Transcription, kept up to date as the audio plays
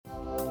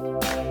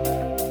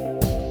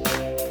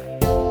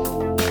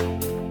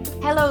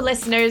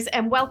listeners,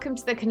 and welcome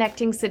to the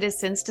Connecting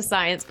Citizens to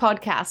Science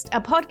podcast, a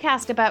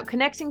podcast about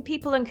connecting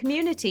people and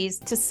communities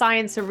to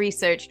science and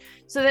research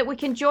so that we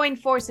can join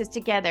forces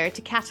together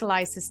to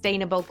catalyze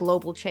sustainable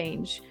global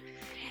change.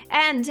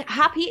 And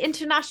happy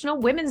International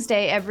Women's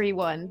Day,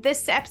 everyone.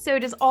 This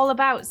episode is all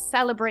about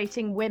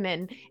celebrating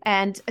women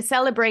and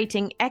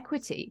celebrating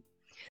equity.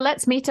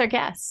 Let's meet our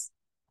guests.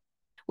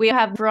 We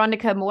have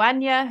Veronica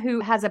Mwanya, who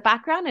has a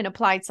background in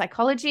applied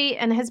psychology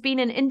and has been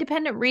an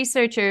independent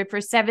researcher for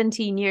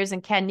 17 years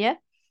in Kenya.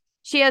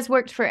 She has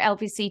worked for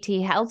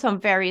LVCT Health on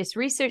various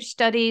research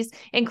studies,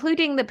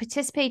 including the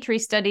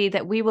participatory study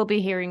that we will be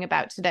hearing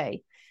about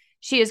today.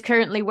 She is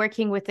currently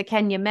working with the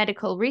Kenya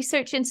Medical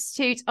Research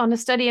Institute on a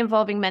study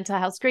involving mental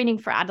health screening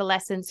for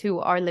adolescents who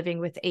are living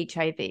with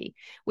HIV.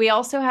 We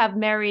also have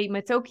Mary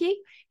Mathoki,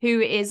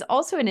 who is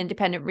also an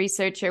independent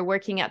researcher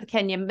working at the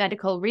Kenya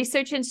Medical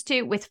Research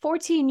Institute with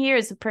 14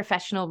 years of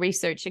professional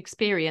research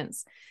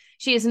experience.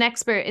 She is an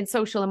expert in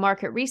social and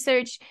market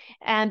research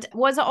and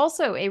was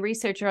also a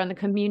researcher on the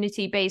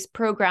community-based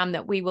program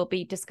that we will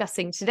be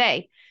discussing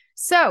today.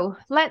 So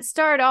let's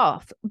start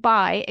off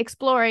by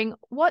exploring,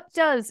 what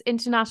does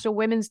International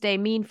Women's Day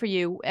mean for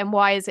you and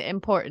why is it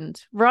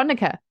important?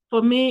 Veronica.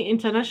 For me,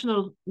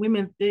 International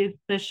Women's Day is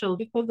special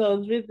because I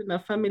was raised in a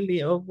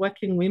family of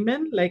working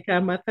women. Like,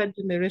 I'm a third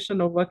generation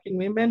of working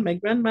women. My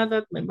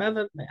grandmothers, my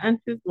mothers, my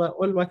aunties were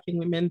all working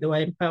women. They were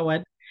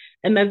empowered.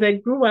 And as I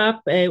grew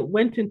up, I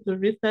went into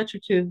research,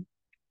 which is,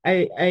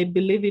 I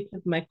believe it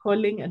is my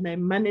calling, and I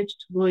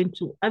managed to go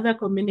into other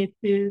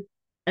communities.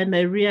 And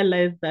I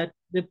realized that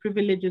the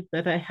privileges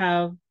that I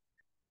have,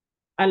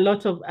 a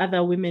lot of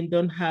other women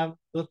don't have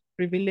those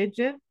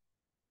privileges.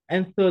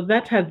 And so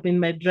that has been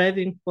my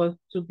driving force,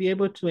 to be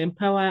able to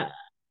empower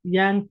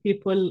young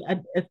people,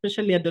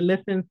 especially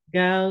adolescents,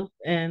 girls,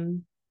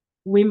 and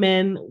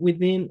women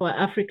within our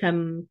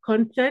African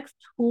context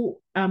who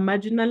are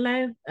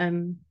marginalized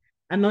and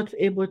are not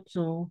able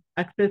to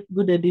access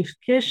good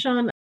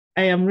education.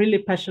 I am really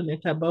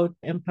passionate about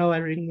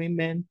empowering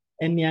women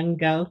and young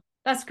girls.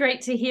 That's great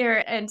to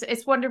hear, and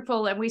it's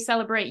wonderful, and we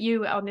celebrate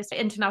you on this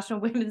International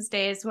Women's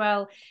Day as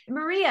well.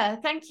 Maria,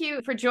 thank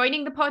you for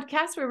joining the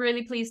podcast. We're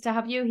really pleased to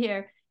have you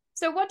here.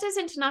 So what does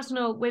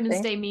International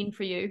Women's Day mean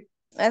for you?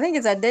 I think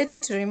it's a day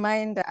to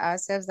remind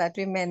ourselves that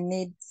women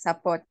need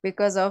support,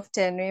 because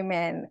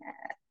often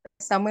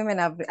some women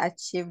have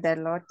achieved a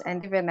lot,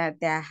 and even at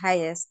their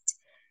highest,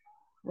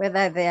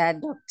 whether they are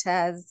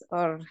doctors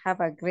or have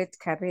a great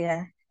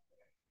career,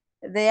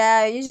 they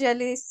are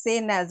usually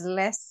seen as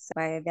less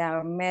by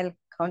their male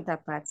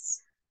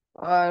counterparts.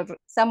 Or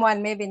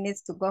someone maybe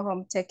needs to go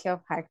home, take care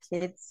of her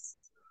kids.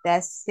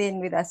 They're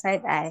seen with a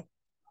side eye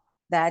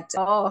that,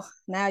 oh,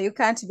 now you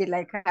can't be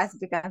like us.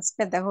 You can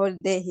spend the whole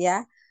day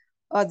here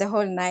or the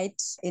whole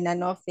night in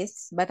an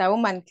office. But a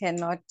woman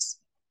cannot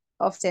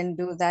often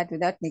do that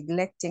without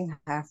neglecting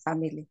her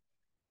family.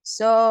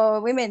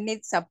 So women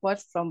need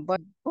support from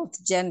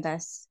both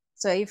genders.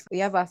 So if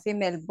you have a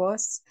female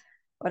boss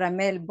or a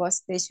male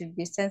boss, they should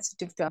be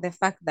sensitive to the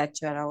fact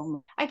that you're a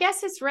woman. I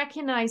guess it's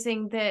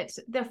recognizing that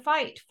the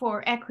fight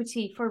for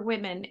equity for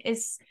women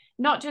is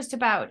not just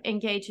about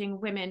engaging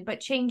women,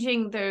 but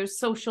changing those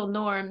social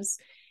norms.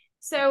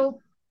 So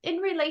in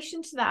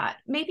relation to that,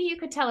 maybe you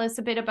could tell us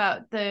a bit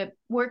about the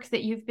work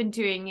that you've been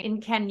doing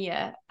in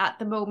Kenya at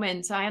the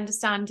moment. I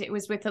understand it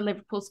was with the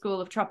Liverpool School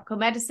of Tropical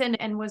Medicine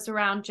and was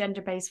around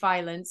gender-based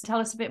violence. Tell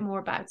us a bit more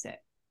about it.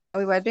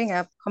 We were doing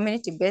a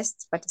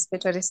community-based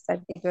participatory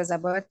study. It was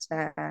about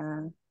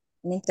an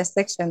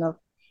intersection of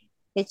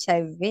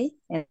HIV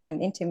and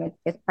intimate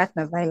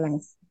partner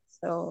violence.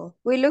 So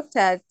we looked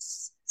at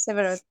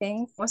several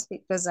things. Mostly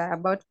it was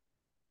about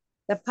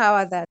the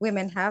power that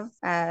women have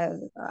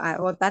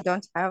or that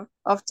don't have.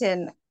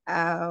 Often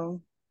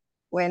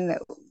when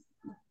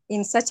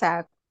in such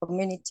a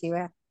community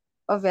where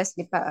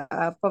obviously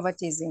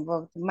poverty is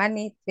involved,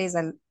 money plays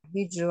a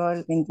huge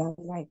role in their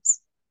lives.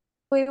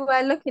 We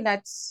were looking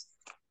at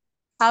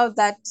how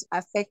that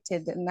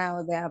affected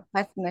now their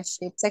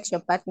partnerships,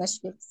 sexual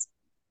partnerships,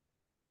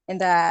 and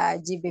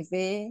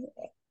GBV.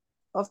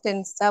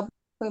 Often some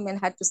women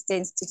had to stay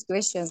in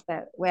situations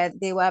where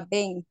they were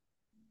being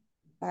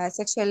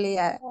sexually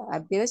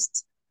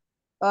abused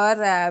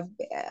or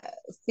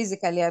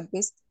physically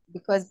abused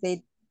because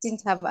they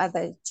didn't have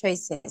other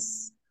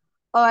choices,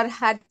 or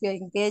had to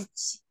engage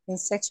in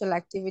sexual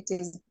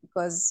activities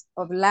because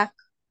of lack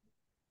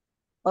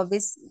of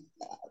this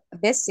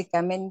basic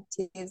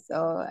amenities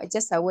or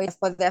just a way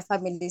for their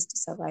families to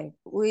survive.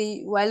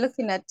 We were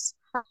looking at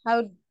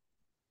how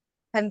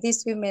can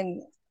these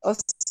women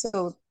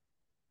also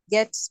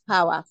get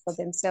power for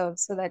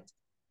themselves, so that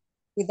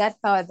with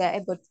that power, they're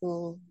able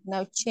to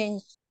now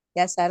change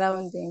their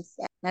surroundings.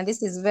 And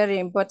this is very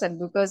important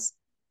because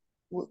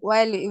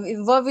while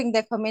involving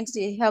the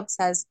community helps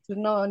us to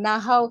know now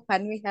how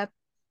can we help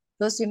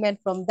those women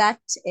from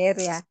that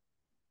area,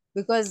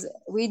 because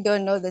we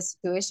don't know the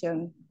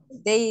situation.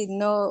 They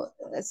know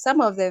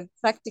some of the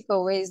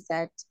practical ways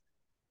that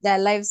their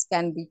lives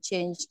can be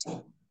changed,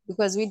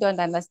 because we don't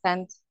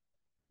understand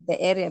the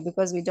area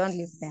because we don't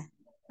live there.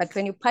 But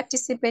when you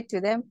participate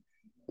with them,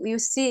 you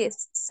see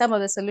some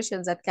of the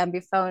solutions that can be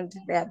found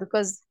there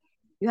because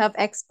you have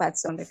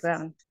experts on the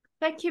ground.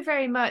 Thank you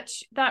very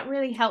much. That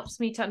really helps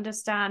me to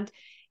understand.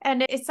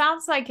 And it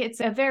sounds like it's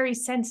a very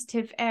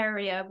sensitive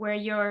area where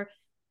you're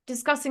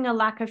discussing a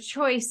lack of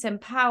choice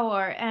and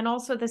power and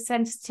also the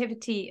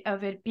sensitivity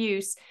of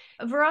abuse.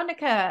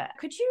 Veronica,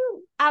 could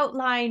you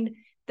outline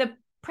the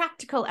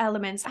practical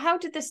elements? How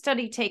did the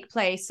study take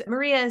place?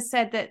 Maria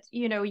said that,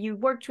 you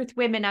worked with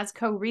women as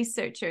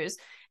co-researchers,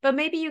 but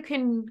maybe you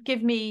can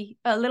give me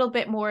a little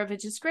bit more of a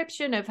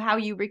description of how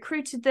you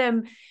recruited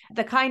them,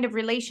 the kind of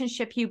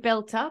relationship you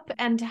built up,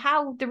 and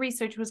how the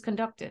research was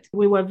conducted.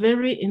 We were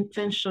very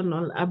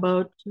intentional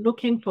about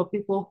looking for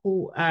people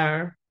who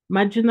are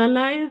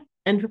marginalized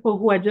and people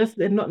who are just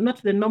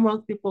not the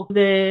normal people.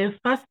 The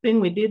first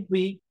thing we did,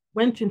 we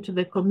went into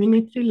the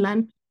community,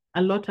 learned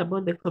a lot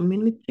about the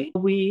community.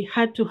 We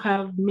had to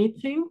have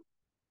meetings,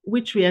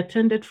 which we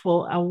attended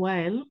for a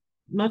while,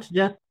 not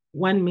just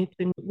one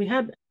meeting. We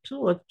had 2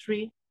 or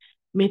 3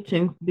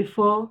 meetings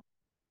before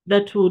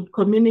that would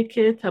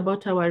communicate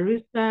about our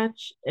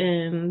research,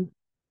 and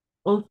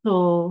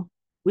also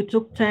we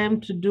took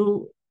time to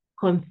do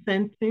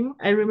consenting.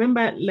 I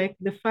remember like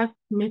the first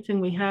meeting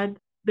we had,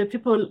 the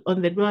people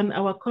on the ground,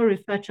 our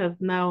co-researchers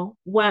now,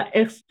 were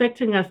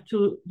expecting us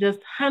to just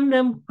hand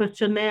them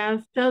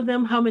questionnaires, tell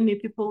them how many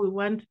people we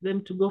want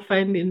them to go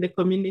find in the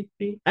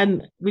community.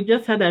 And we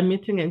just had a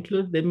meeting and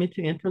closed the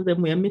meeting and told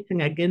them we are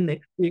meeting again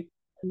next week.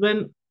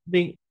 When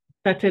they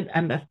started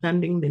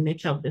understanding the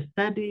nature of the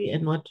study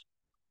and what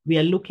we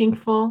are looking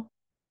for.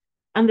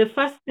 And the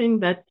first thing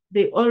that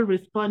they all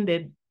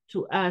responded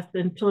to us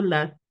and told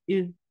us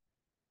is,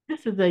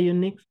 this is a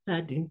unique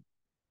study.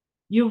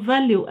 You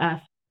value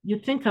us. You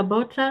think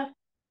about us.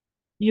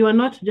 You are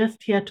not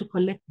just here to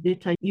collect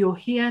data. You're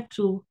here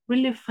to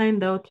really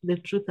find out the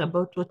truth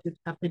about what is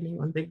happening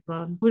on the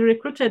ground. We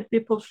recruited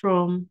people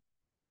from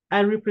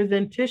a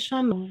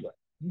representation of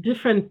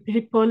different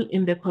people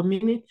in the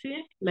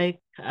community, like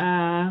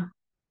young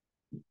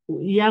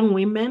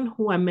women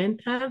who are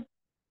mentors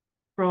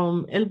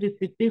from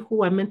LVCT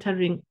who are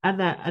mentoring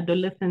other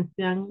adolescents,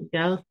 young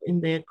girls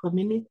in the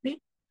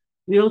community.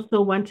 We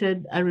also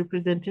wanted a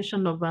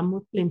representation of a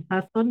Muslim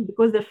person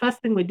because the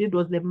first thing we did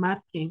was the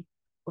mapping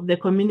of the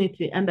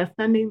community,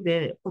 understanding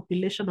the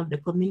population of the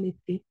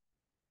community.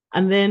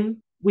 And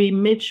then we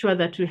made sure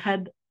that we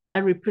had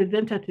a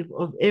representative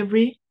of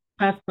every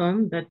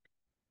person that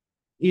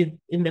is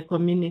in the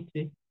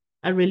community,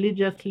 a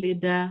religious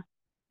leader,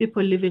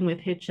 people living with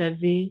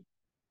HIV,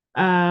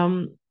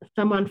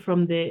 someone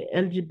from the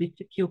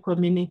LGBTQ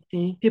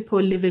community,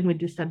 people living with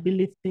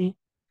disability.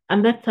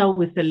 And that's how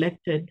we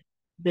selected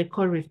the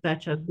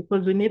co-researchers,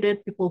 because we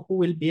needed people who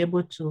will be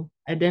able to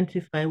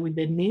identify with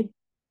the needs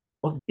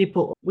of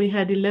people. We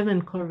had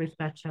 11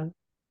 co-researchers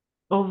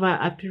over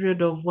a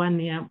period of 1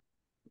 year.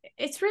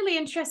 It's really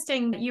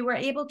interesting. You were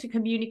able to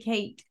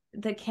communicate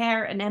the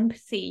care and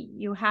empathy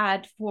you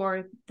had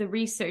for the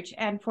research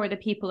and for the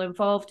people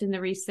involved in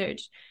the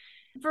research.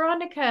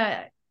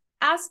 Veronica,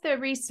 as the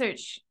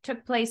research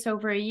took place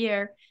over a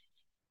year,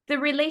 the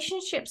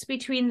relationships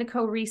between the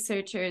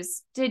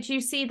co-researchers, did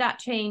you see that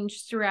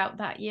change throughout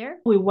that year?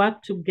 We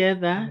worked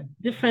together,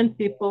 different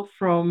people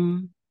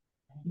from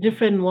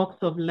different walks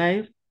of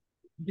life,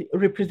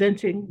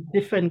 representing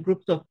different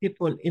groups of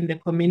people in the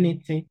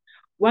community,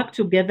 work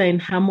together in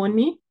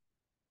harmony,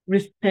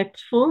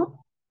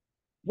 respectful.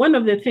 One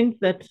of the things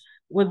that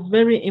was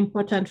very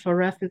important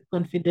for us is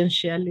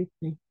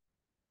confidentiality.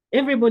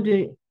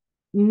 Everybody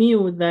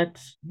knew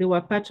that they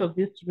were part of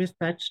this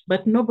research,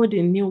 but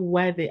nobody knew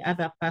why the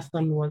other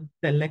person was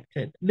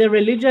selected. The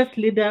religious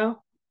leader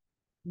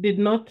did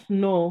not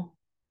know.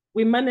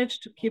 We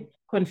managed to keep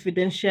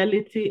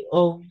confidentiality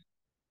of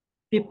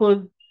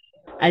people's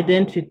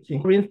identity.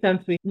 For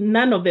instance,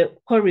 none of the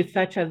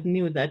co-researchers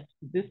knew that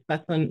this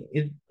person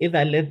is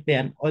either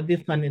lesbian, or this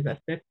one is a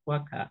sex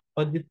worker,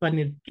 or this one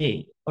is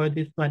gay, or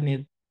this one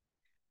is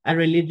a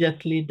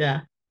religious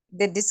leader.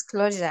 The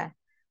disclosure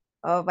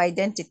of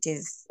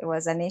identities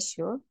was an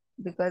issue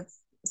because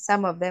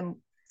some of them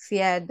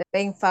feared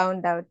being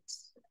found out.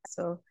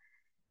 So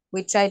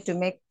we tried to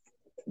make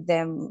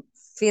them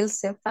feel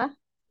safer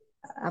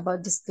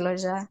about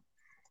disclosure,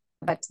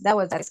 but that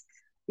was a risk.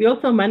 We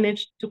also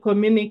managed to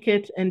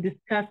communicate and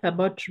discuss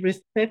about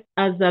respect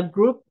as a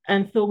group.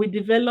 And so we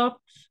developed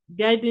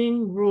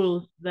guiding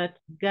rules that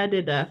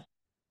guided us,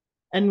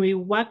 and we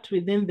worked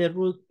within the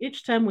rules.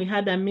 Each time we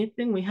had a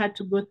meeting, we had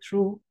to go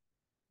through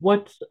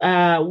what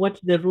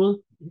the rules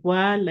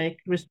were, like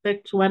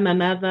respect one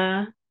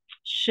another,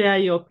 share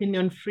your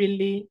opinion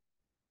freely,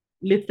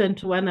 listen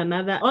to one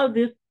another. All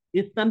this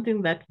is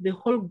something that the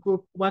whole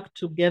group worked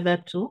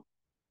together to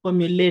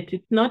formulate.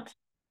 It's not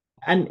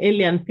an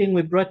alien thing.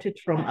 We brought it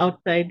from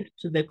outside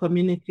to the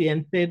community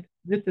and said,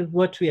 this is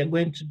what we are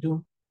going to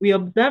do. We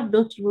observed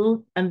those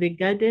rules and they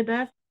guided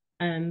us,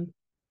 and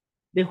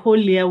the whole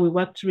year we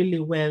worked really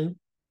well.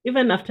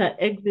 Even after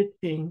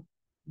exiting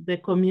the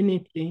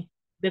community,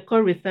 the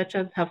core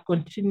researchers have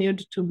continued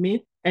to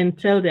meet and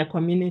tell their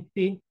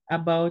community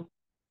about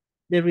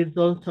the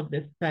results of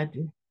the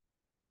study.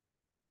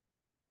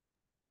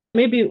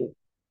 Maybe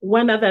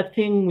one other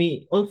thing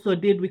we also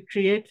did, we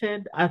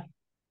created a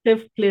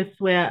safe place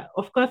where,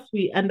 of course,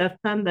 we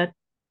understand that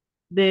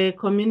the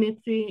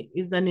community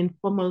is an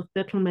informal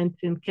settlement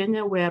in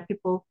Kenya where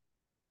people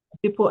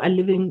are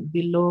living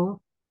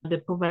below the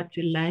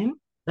poverty line,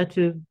 that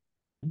is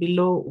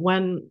below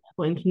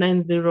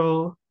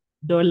 $1.90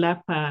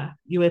 per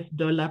US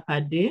dollar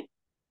per day.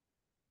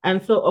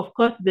 And so, of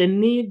course, the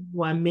needs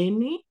were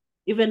many,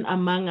 even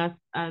among us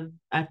as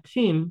a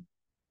team.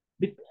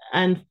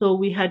 And so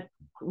we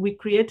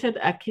created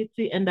a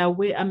kitty and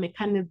a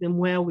mechanism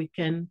where we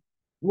can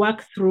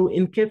work through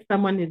in case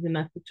someone is in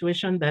a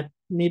situation that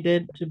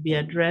needed to be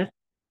addressed.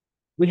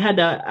 We had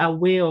a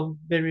way of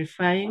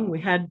verifying.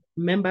 We had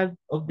members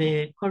of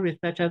the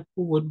co-researchers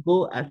who would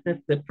go assess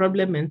the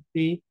problem and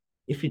see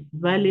if it's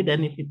valid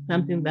and if it's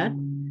something that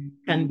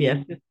can be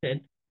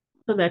assisted,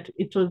 so that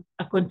it was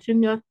a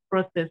continuous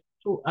process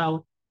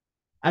throughout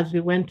as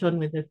we went on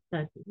with the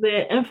study.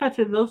 The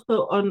emphasis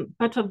also on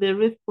part of the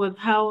risk was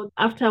how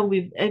after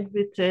we've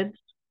exited,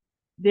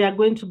 they are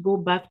going to go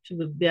back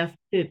to their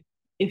state.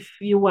 If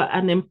you were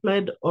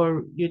unemployed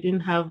or you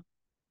didn't have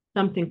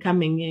something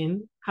coming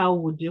in, how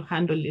would you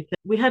handle it?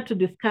 We had to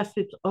discuss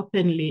it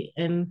openly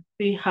and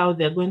see how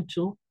they're going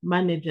to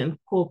manage and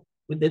cope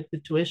with the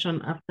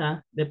situation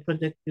after the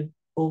project is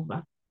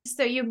over.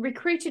 So you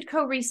recruited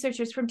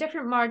co-researchers from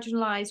different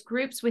marginalized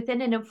groups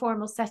within an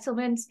informal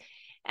settlement.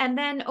 And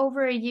then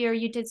over a year,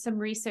 you did some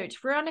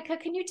research. Veronica,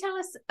 can you tell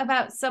us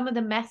about some of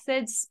the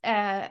methods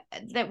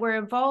that were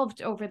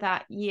involved over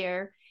that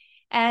year?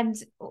 And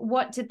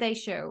what did they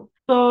show?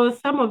 So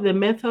some of the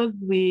methods,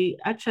 we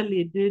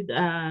actually did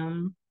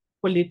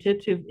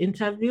qualitative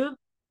interviews.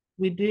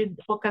 We did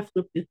focus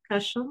group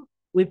discussion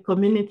with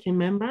community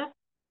members,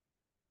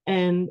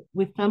 and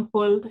we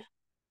sampled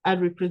a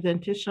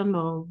representation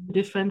of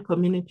different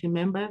community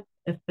members,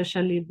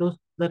 especially those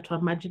that were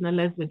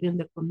marginalized within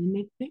the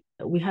community.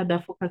 We had a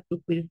focus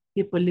group with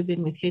people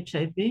living with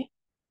HIV.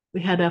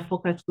 We had a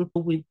focus group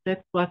with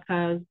sex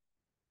workers,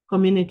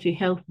 community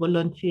health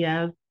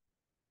volunteers,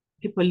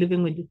 people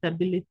living with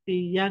disability,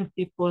 young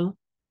people.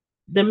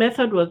 The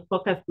method was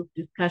focus group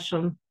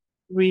discussion,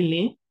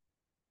 really.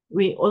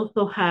 We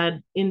also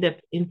had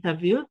in-depth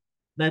interviews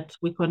that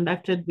we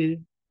conducted with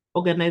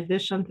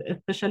organizations,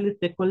 especially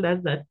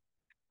stakeholders that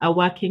are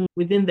working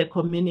within the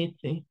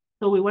community.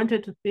 So we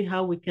wanted to see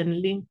how we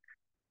can link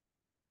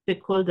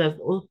stakeholders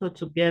also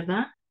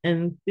together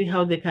and see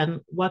how they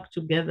can work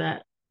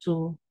together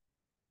to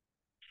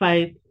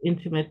fight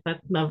intimate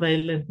partner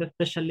violence,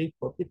 especially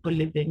for people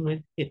living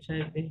with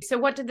HIV. So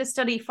what did the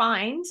study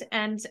find,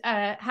 and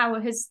how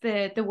has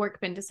the work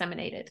been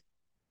disseminated?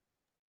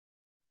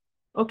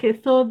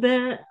 Okay, so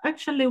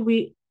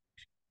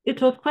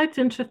it was quite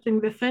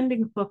interesting. The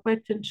findings were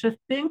quite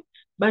interesting,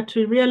 but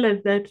we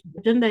realized that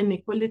gender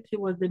inequality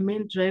was the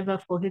main driver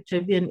for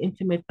HIV and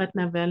intimate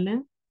partner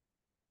violence.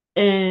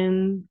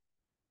 And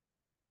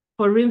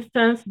for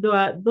instance, there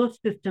are those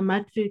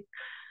systematic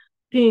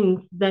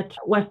things that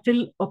were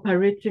still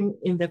operating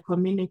in the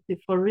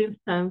community. For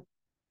instance,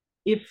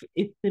 if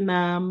it's in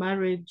a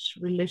marriage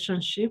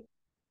relationship,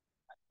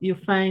 you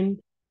find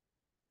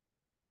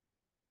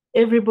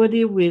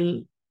everybody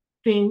will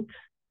think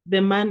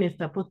the man is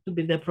supposed to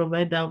be the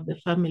provider of the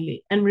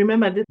family. And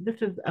remember,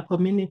 this is a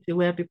community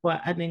where people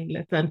are earning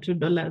less than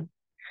 $2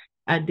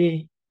 a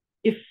day.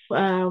 If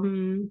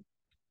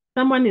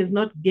someone is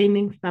not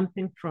gaining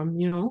something from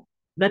you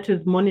that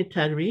is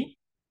monetary,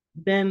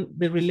 then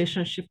the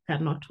relationship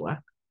cannot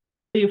work.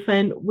 You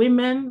find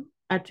women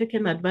are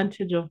taken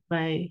advantage of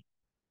by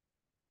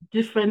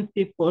different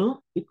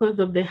people because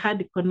of the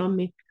hard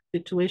economic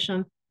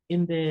situation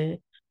in the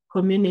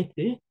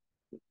community.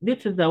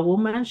 This is a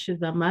woman,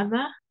 she's a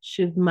mother,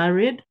 she's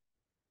married,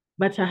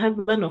 but her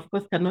husband, of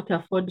course, cannot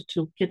afford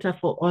to cater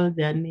for all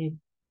their needs.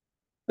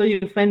 So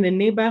you find the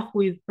neighbor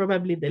who is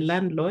probably the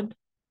landlord,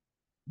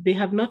 they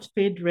have not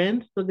paid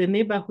rent. So the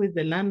neighbor who is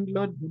the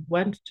landlord would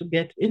want to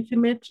get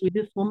intimate with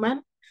this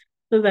woman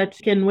so that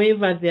she can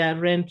waiver their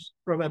rent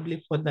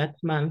probably for that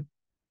month.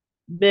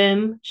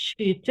 Then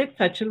she takes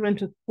her children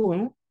to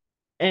school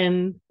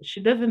and she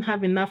doesn't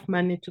have enough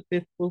money to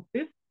pay school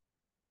fees.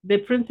 The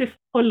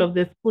principal of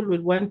the school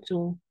would want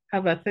to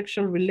have a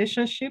sexual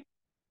relationship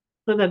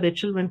so that the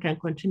children can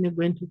continue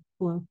going to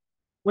school.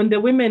 When the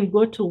women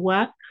go to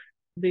work,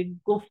 they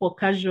go for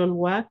casual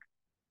work.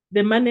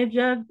 The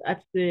managers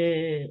at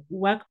the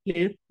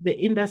workplace, the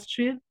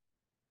industries,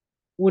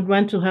 would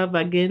want to have,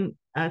 again,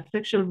 a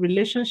sexual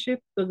relationship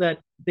so that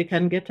they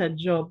can get a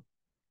job.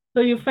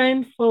 So you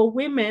find for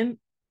women,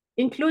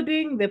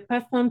 including the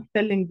person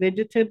selling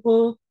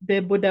vegetables,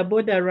 the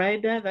boda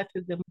rider, that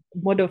is the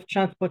mode of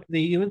transport they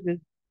use, is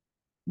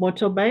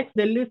motorbike.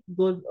 The list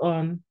goes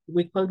on.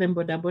 We call them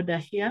boda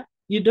here.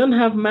 You don't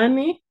have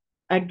money,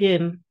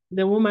 again,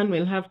 the woman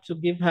will have to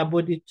give her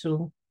body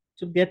to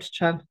get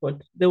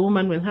transport. The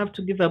woman will have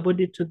to give her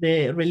body to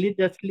the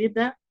religious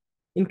leader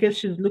in case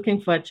she's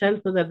looking for a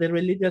child so that the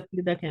religious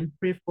leader can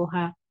pray for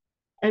her.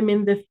 I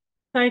mean,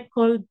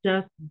 cycle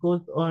just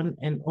goes on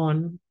and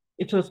on.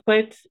 It was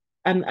quite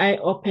an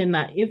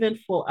eye-opener, even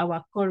for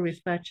our core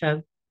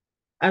researchers,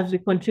 as we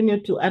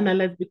continue to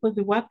analyze, because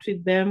we worked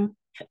with them,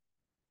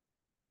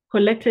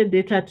 collected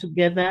data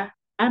together,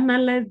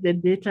 analyzed the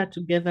data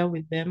together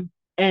with them,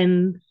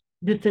 and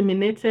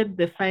disseminated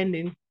the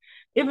findings.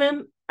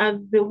 Even as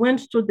they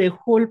went through the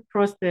whole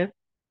process,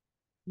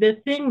 the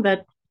thing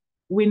that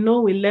we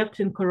know we left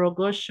in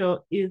Korogosho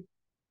is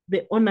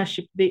the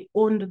ownership. They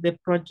owned the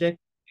project,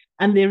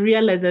 and they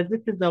realized that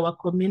this is our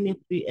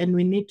community and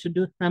we need to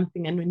do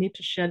something, and we need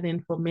to share the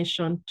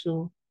information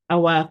to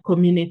our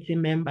community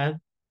members.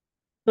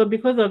 So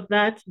because of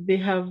that, they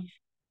have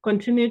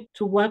continued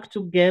to work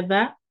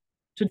together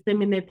to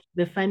disseminate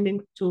the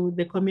findings to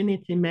the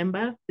community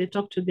members. They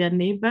talk to their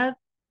neighbors,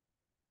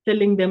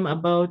 telling them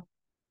about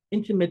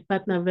intimate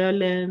partner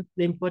violence,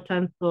 the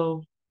importance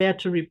of where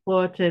to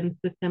report and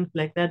systems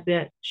like that.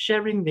 They're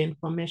sharing the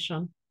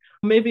information.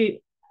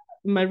 Maybe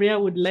Maria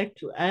would like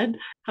to add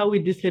how we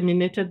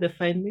disseminated the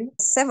findings.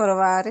 Several of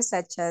our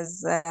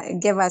researchers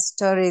gave us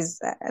stories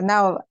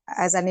now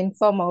as an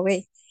informal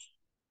way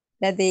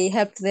that they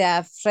helped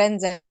their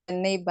friends and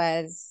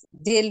neighbors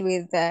deal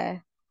with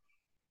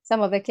some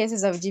of the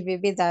cases of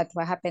GBV that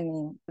were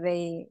happening.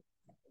 They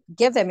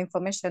gave them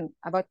information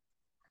about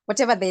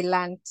whatever they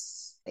learned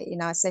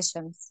in our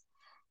sessions.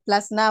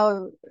 Plus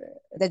now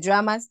the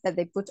dramas that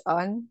they put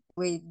on,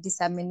 we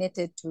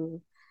disseminated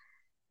to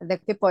the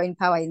people in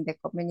power in the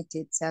community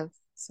itself.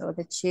 So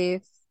the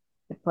chief,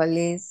 the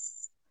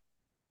police,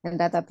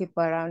 and other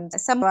people around.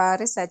 Some of our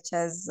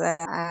researchers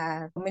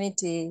are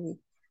community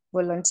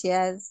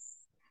volunteers.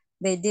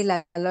 They deal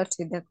a lot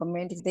with the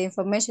community. The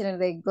information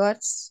they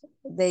got,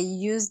 they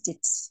used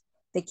it.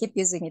 They keep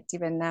using it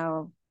even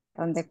now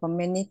on the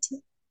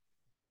community.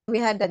 We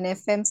had an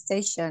FM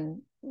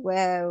station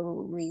where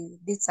we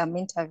did some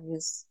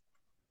interviews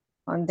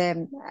on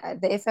them.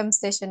 The FM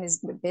station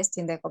is based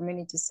in the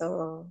community,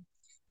 so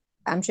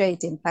I'm sure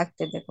it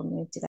impacted the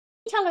community.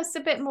 Tell us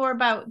a bit more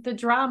about the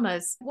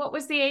dramas. What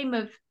was the aim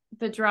of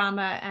the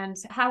drama and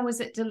how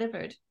was it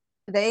delivered?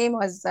 The aim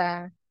was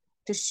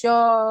to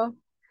show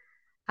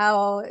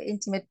how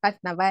intimate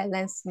partner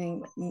violence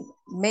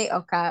may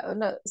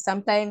occur.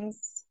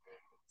 Sometimes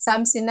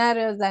some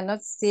scenarios are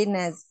not seen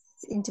as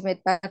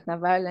intimate partner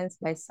violence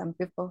by some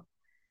people.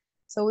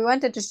 So we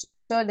wanted to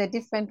show the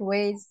different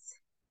ways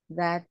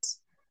that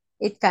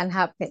it can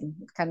happen,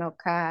 it can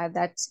occur,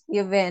 that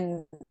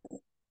even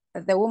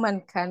the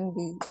woman can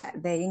be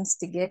the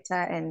instigator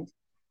and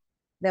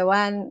the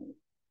one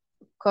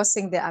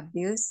causing the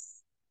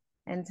abuse,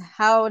 and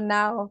how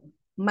now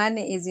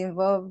money is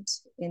involved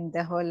in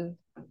the whole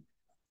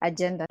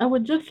agenda. I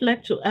would just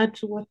like to add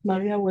to what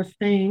Maria was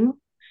saying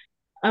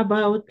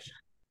about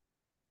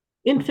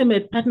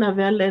intimate partner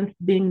violence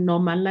being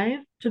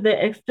normalized, to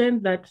the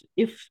extent that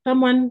if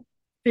someone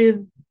sees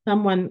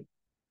someone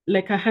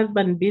like a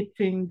husband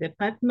beating the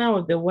partner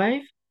or the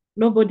wife,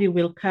 nobody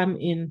will come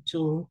in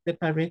to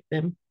separate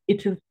them.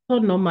 It is so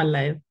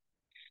normalized.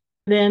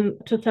 Then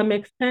to some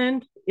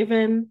extent,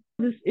 even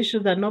these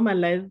issues are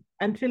normalized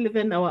until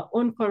even our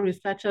own core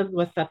researchers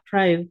were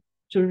surprised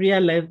to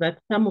realize that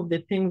some of the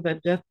things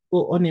that just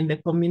go on in the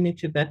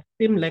community that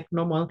seem like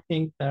normal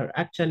things are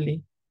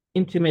actually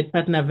intimate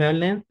partner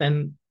violence,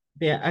 and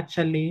they're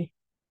actually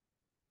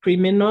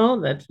criminal,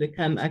 that they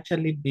can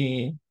actually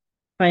be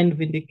find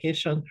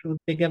vindication through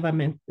the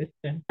government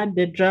system. At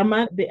the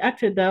drama, they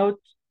acted out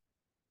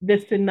the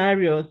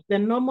scenarios, the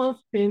normal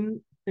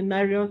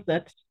scenarios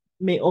that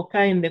may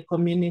occur in the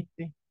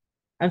community.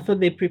 And so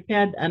they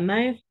prepared a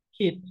nice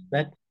kit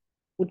that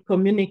would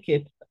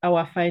communicate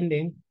our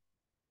findings.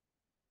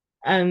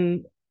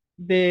 And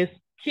the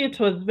kit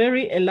was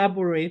very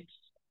elaborate,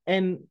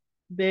 and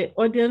the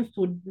audience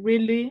would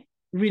really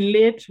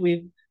relate with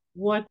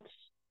what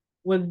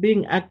was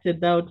being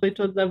acted out. So it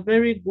was a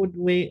very good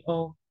way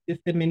of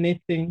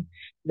disseminating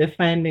the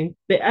findings.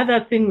 The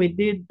other thing we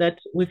did that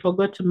we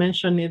forgot to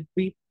mention is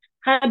we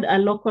had a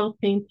local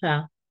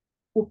painter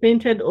who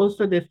painted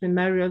also the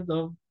scenarios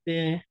of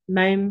the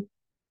 9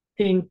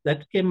 things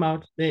that came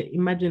out, the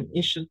imagined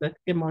issues that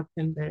came out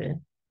in the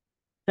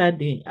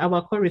study.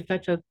 Our core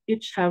researchers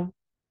each have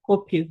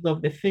copies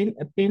of the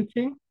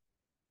painting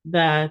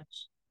that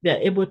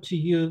they're able to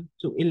use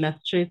to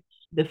illustrate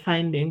the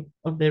findings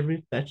of the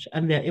research,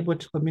 and they're able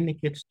to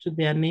communicate to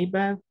their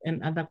neighbors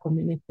and other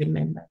community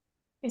members.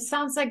 It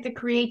sounds like the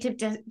creative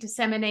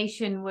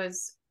dissemination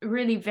was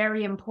really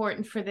very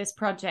important for this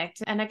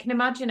project. And I can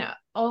imagine it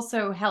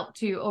also helped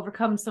to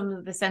overcome some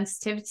of the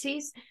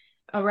sensitivities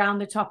around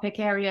the topic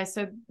area.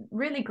 So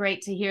really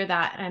great to hear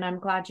that. And I'm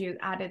glad you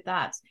added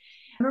that.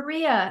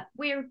 Maria,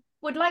 we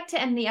would like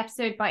to end the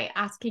episode by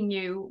asking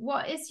you,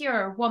 what is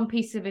your one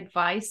piece of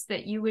advice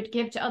that you would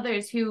give to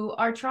others who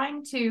are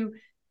trying to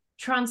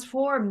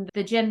transform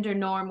the gender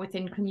norm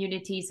within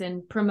communities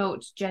and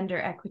promote gender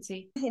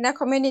equity? In a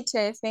community,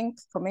 I think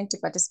community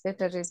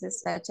participatory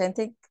research, I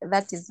think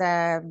that is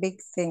a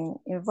big thing.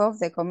 Involve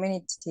the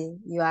community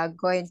you are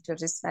going to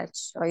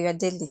research or you are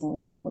dealing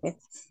with.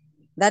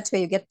 That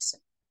way you get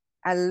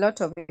a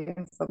lot of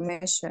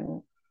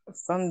information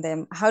from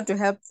them, how to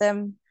help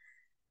them,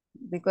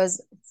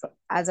 because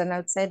as an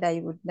outsider,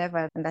 you would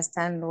never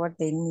understand what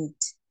they need.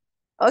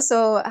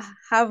 Also,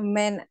 have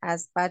men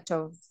as part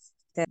of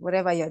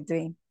whatever you're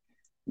doing,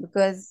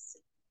 because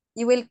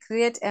you will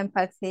create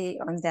empathy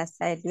on their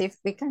side. If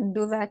we can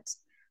do that,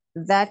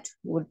 that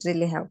would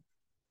really help.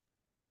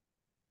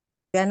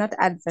 We are not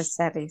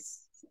adversaries.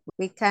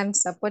 We can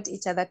support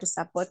each other to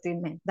support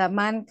women. The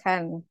man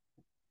can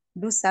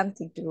do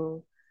something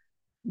to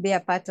be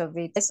a part of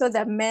it. I saw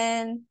the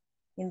men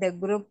in the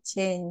group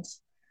change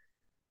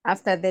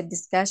after the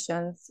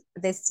discussions.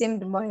 They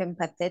seemed more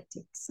empathetic.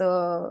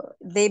 So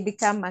they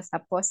become a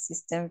support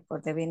system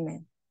for the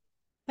women.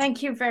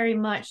 Thank you very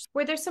much.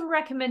 Were there some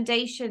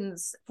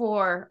recommendations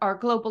for our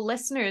global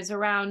listeners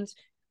around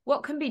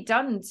what can be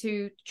done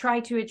to try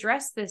to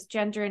address this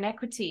gender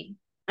inequity?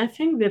 I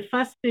think the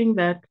first thing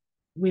that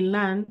we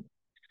learned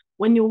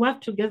when you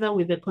work together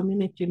with the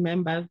community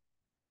members,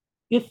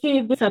 you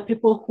see, these are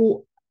people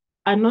who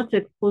are not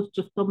exposed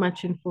to so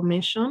much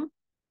information.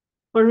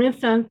 For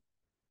instance,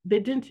 they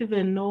didn't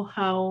even know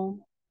how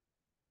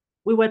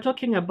we were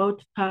talking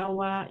about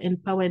power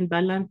and power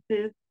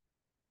imbalances,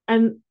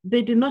 and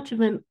they did not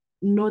even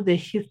know the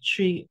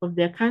history of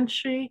their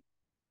country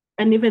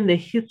and even the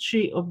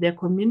history of their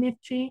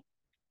community.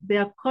 They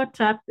are caught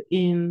up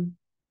in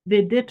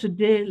the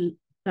day-to-day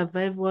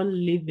survival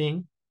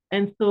living.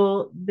 And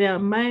so their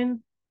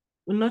minds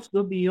will not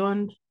go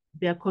beyond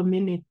their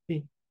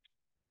community.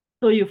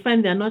 So you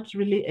find they're not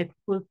really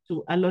exposed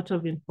to a lot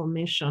of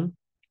information.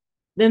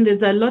 Then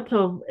there's a lot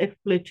of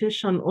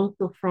exploitation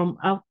also from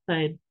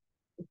outside.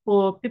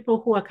 For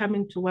people who are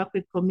coming to work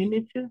with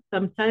communities,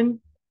 sometimes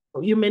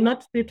you may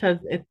not see it as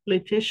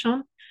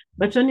exploitation,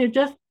 but when you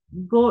just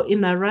go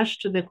in a rush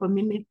to the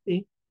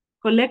community,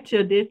 collect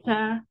your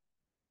data,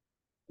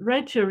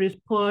 write your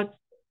report,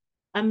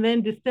 and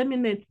then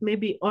disseminate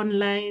maybe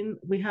online.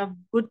 We have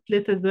good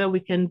places where we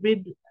can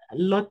read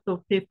lots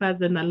of papers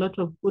and a lot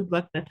of good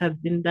work that has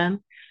been done,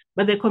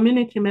 but the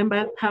community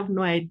members have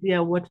no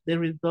idea what the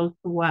results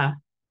were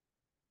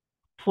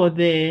for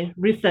the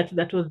research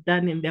that was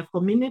done in their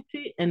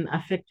community and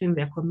affecting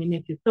their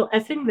community. So I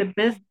think the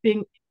best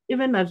thing,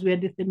 even as we are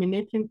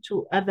disseminating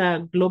to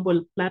other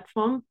global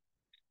platforms,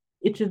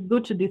 it is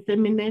good to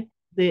disseminate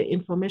the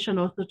information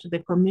also to the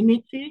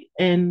community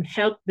and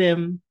help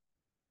them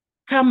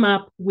come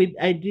up with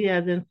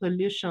ideas and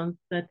solutions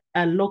that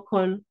are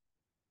local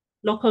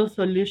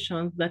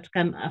solutions that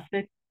can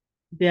affect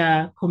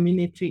their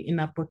community in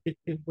a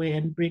positive way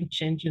and bring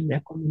change in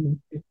their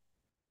community.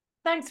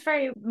 Thanks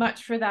very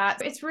much for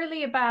that. It's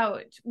really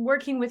about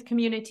working with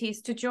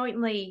communities to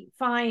jointly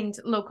find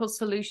local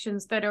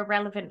solutions that are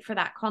relevant for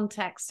that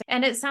context.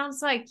 And it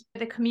sounds like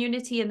the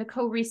community and the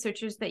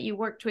co-researchers that you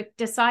worked with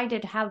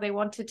decided how they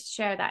wanted to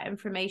share that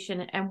information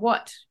and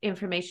what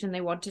information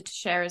they wanted to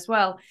share as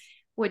well,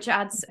 which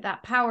adds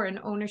that power and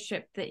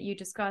ownership that you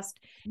discussed.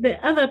 The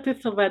other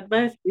piece of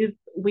advice is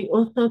we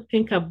also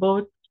think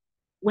about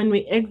when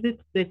we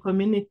exit the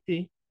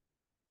community,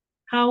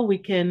 how we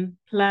can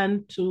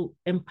plan to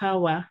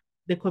empower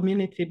the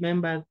community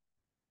members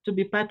to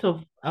be part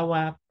of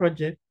our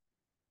project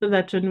so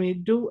that when we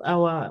do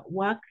our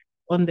work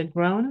on the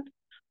ground,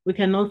 we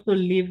can also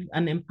leave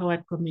an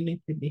empowered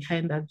community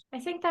behind us. I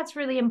think that's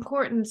really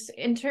important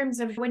in terms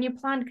of when you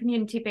plan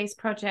community-based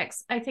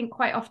projects. I think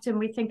quite often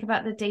we think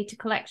about the data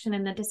collection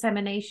and the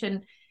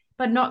dissemination,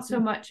 but not so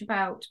much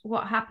about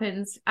what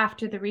happens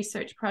after the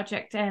research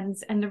project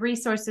ends and the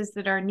resources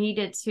that are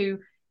needed to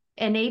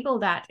enable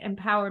that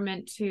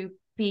empowerment to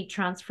be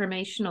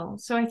transformational.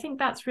 So I think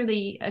that's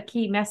really a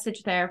key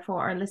message there for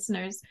our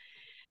listeners.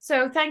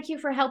 So thank you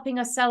for helping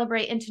us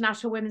celebrate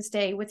International Women's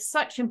Day with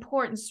such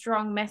important,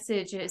 strong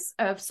messages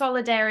of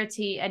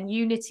solidarity and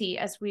unity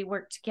as we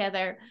work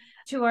together.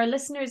 To our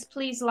listeners,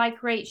 please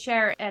like, rate,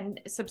 share, and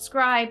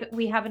subscribe.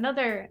 We have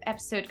another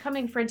episode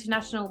coming for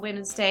International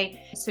Women's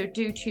Day, so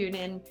do tune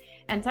in.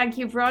 And thank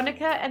you,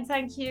 Veronica, and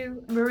thank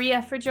you,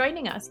 Maria, for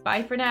joining us.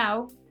 Bye for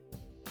now.